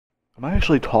Am I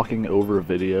actually talking over a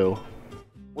video?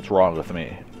 What's wrong with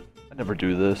me? I never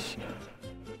do this.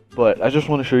 But I just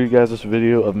want to show you guys this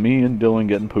video of me and Dylan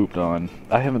getting pooped on.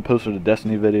 I haven't posted a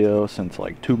Destiny video since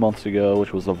like 2 months ago,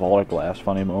 which was the Vault Glass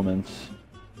Funny Moments.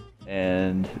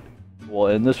 And, well,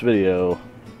 in this video,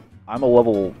 I'm a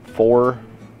level 4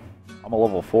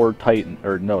 Titan,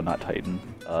 or no, not Titan,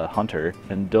 Hunter,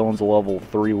 and Dylan's a level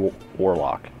 3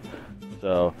 Warlock.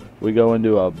 So, we go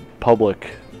into a public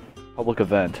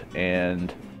event,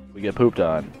 and we get pooped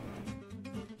on.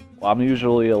 Well, I'm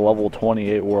usually a level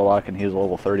 28 Warlock, and he's a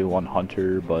level 31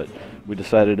 Hunter, but we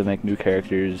decided to make new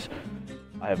characters.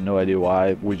 I have no idea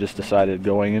why. We just decided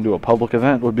going into a public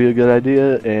event would be a good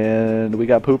idea, and we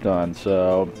got pooped on.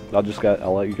 So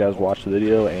I'll let you guys watch the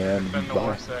video, and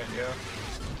bye.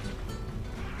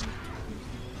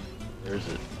 Where is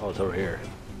it? Oh, it's over here.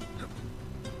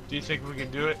 Do you think we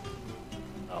can do it?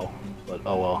 No, but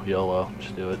oh well, YOLO,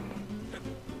 just do it.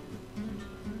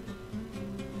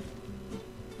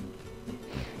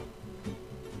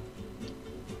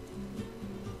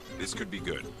 This could be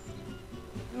good.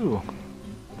 Ooh,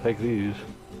 I'll take these.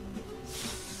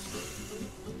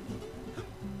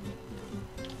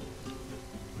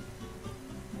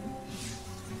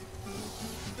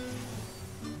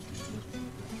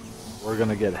 We're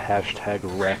gonna get hashtag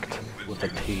wrecked with a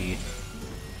T.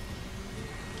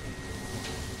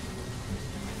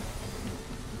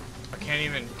 I can't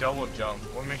even double jump.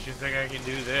 What makes you think I can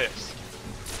do this?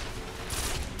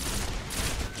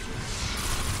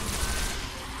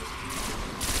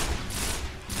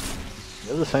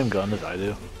 You have the same gun as I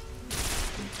do.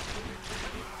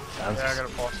 Yeah, I got a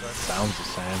pulse there. Sounds the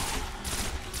same.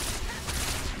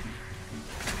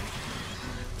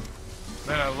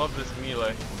 Man, I love this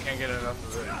melee. Can't get enough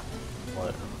of it.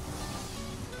 What?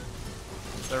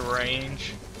 The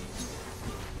range.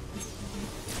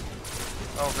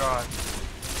 Oh god.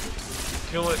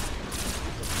 Kill it.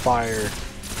 Fire.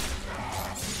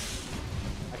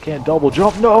 I can't double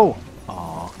jump, no!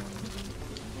 Aw.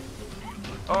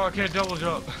 Oh, I can't double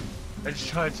jump. I just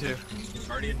tried to.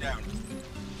 Guardian down.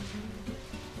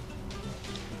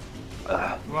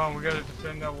 Come on, we gotta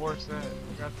defend that war set.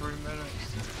 We got 3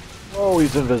 minutes. Oh,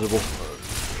 he's invisible.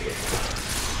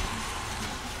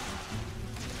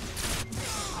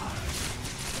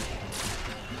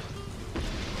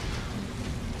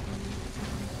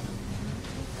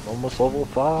 Almost level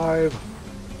 5.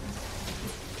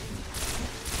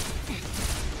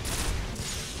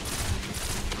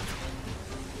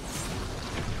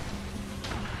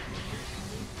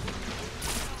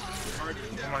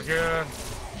 Oh my god.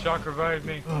 Shock revived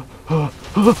me.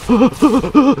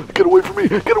 Get away from me!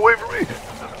 Get away from me!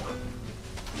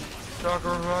 Shock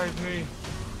revived me.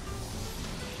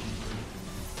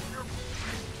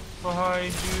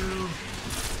 Behind you.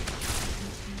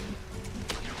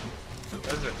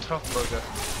 That's a tough bugger.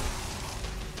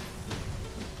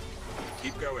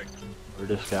 Keep going. Where's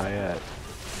this guy at?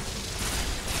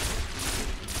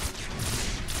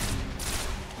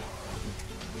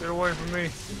 Get away from me.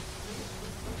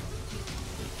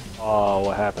 Oh,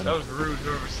 what happened? That was rude,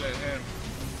 whoever sent him.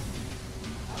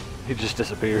 He just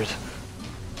disappears.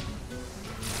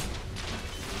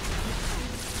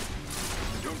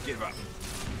 Don't give up.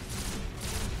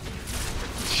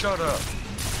 Shut up.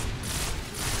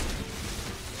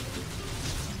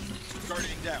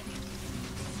 Guardian down.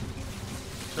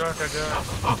 Shock, I died.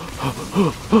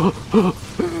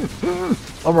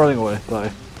 I'm running away.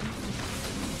 Bye.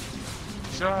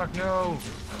 Shock, no.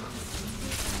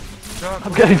 Shock,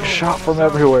 I'm getting no, shot from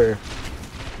almost everywhere.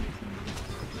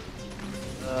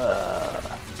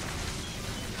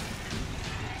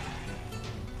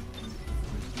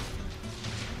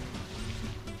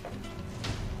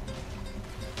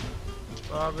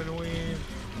 Bob and weave.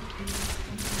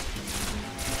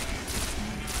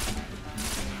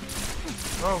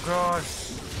 Oh god.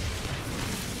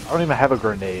 I don't even have a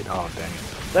grenade. Oh dang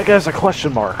it. That guy's a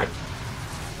question mark.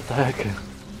 What the heck?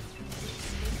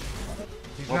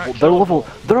 He's Level,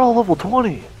 not they're all level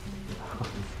 20.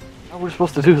 How are we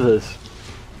supposed to do this?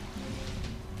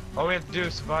 All we have to do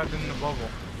is survive in the bubble.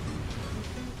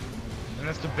 And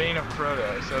that's the bane of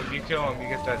Crota, so if you kill him, you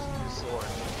get that new sword.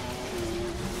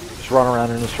 Just run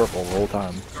around in a circle the whole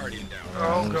time. Guardian down.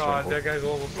 Oh god, that guy's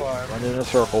level 5. Run in a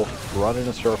circle. Run in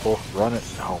a circle. Run it.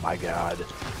 Oh my god.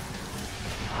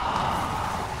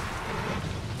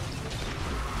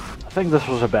 I think this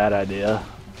was a bad idea.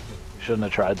 Shouldn't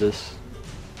have tried this.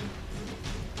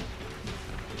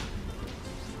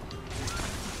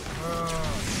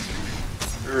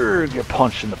 Get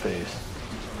punched in the face.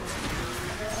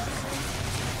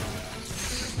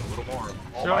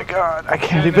 Oh my god, I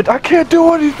can't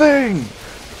do anything!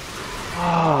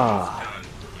 Ah.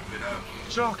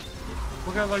 Chuck!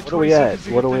 We got like What are we at? 20 seconds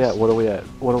to What get are we this. at? What are we at?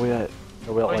 What are we at?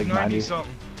 Are we at like 90?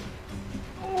 something.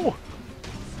 Oh!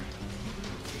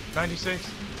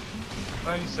 96.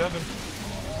 97.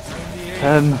 98.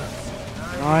 10,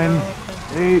 9,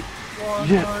 8.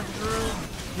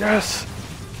 100. Yes!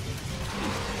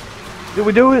 Did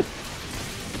we do it?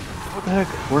 What the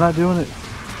heck? We're not doing it.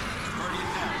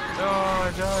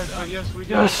 Oh, I died, but yes, we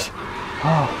did. Yes!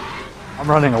 Oh, I'm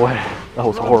running away. That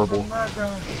was Run horrible. from that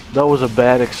guy. That was a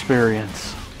bad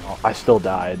experience. Oh, I still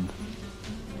died.